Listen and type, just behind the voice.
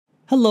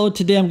Hello,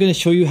 today I'm going to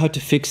show you how to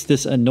fix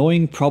this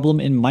annoying problem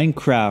in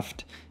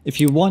Minecraft.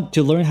 If you want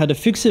to learn how to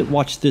fix it,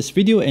 watch this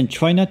video and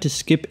try not to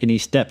skip any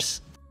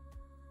steps.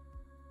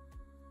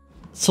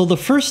 So the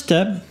first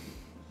step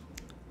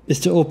is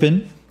to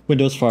open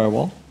Windows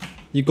Firewall.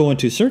 You go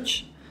into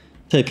search,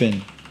 type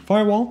in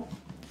firewall,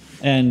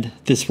 and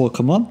this will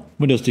come up,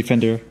 Windows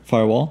Defender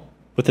Firewall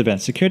with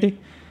advanced security.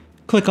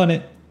 Click on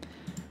it.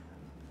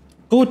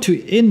 Go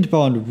to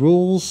inbound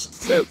rules,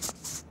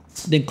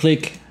 then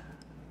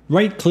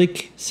right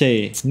click,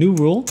 say new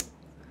rule,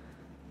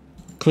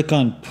 click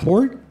on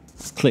port,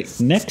 click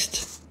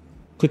next,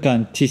 click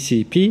on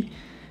TCP,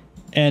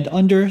 and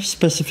under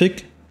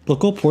specific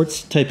local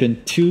ports type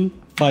in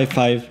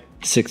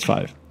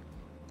 25565,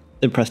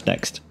 then press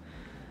next.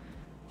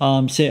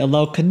 Say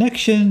allow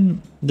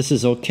connection, this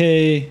is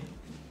okay,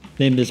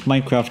 name this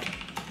Minecraft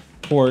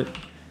port,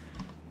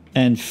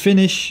 and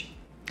finish.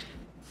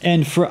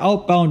 And for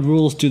outbound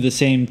rules, do the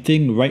same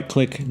thing, right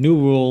click, new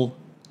rule,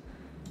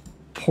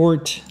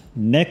 port,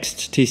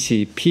 next,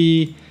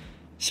 TCP,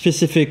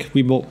 specific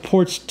remote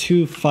ports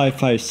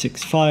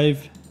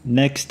 25565,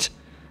 next,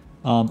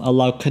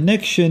 allow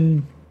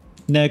connection,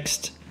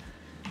 next,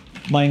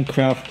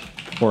 Minecraft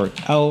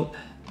port out,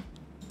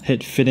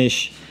 hit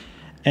finish,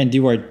 and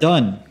you are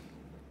done.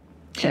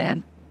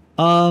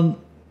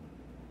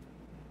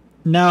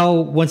 Now,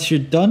 once you're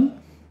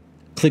done,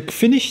 click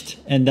finished,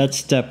 and that's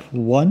step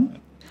 1.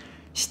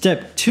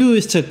 Step 2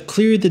 is to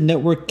clear the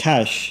network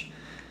cache.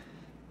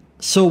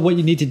 So what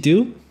you need to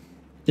do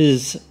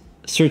is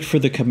search for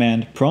the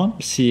command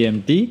prompt,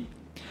 cmd.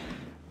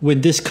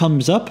 When this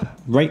comes up,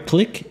 right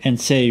click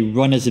and say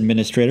run as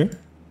administrator.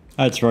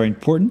 That's very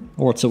important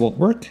or else it won't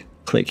work.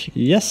 Click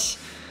yes.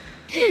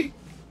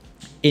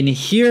 In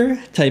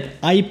here, type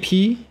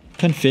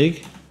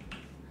ipconfig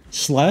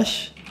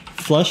 /flush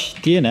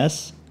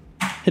DNS,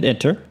 hit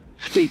enter.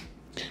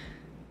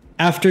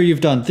 After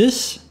you've done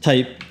this,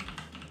 type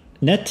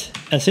net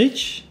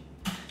sh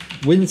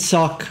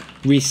winsock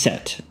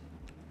reset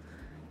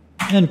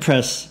and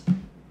press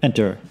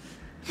enter.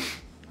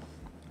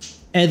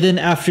 And then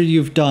after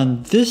you've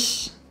done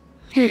this,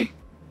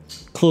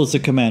 close the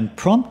command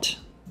prompt.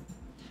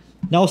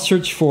 Now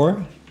search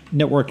for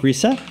network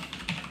reset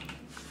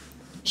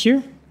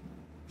here.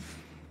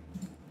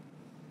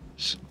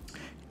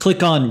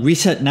 Click on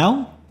reset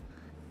now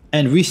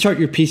and restart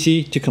your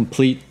PC to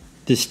complete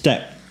this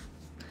step.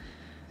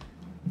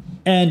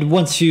 And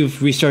once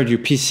you've restarted your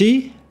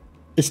PC,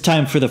 it's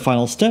time for the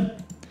final step.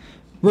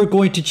 We're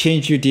going to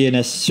change your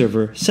DNS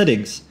server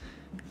settings.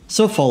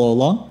 So follow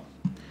along.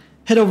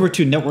 Head over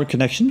to network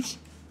connections.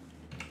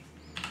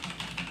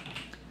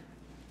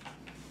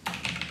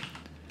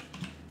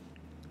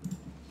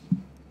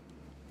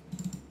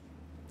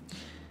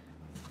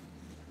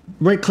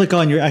 Right click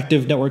on your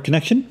active network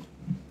connection.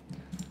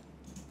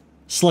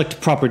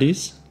 Select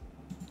properties.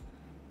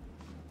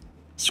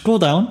 Scroll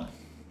down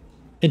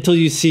until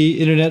you see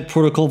Internet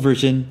Protocol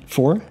version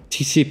 4,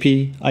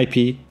 TCP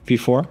IP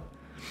v4.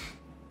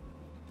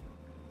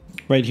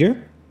 Right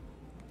here.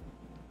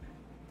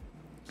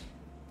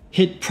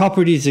 Hit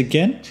properties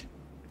again.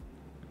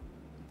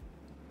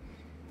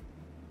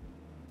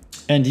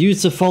 And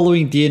use the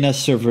following DNS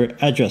server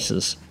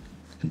addresses.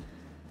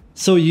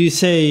 So you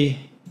say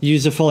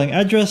use the following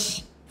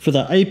address for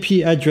the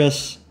IP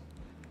address.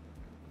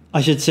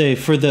 I should say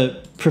for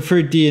the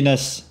preferred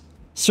DNS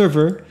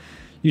server,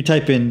 you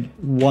type in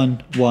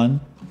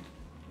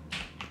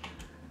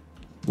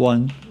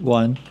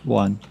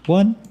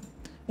 1111111,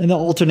 and the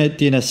alternate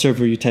DNS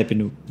server you type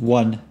in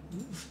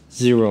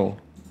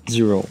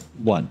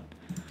 1001.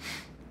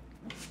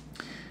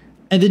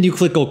 And then you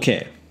click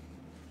OK.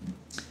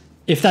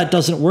 If that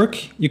doesn't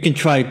work, you can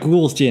try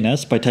Google's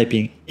DNS by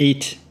typing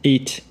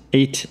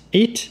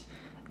 8888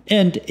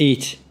 and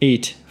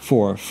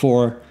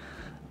 8844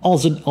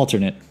 as an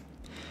alternate.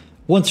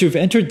 Once you've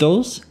entered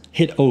those,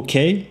 hit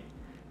OK.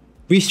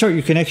 Restart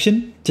your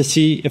connection to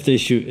see if the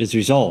issue is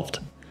resolved.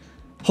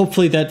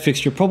 Hopefully that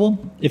fixed your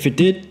problem. If it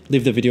did,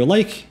 leave the video a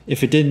like.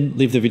 If it didn't,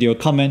 leave the video a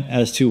comment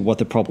as to what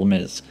the problem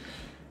is.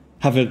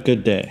 Have a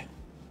good day.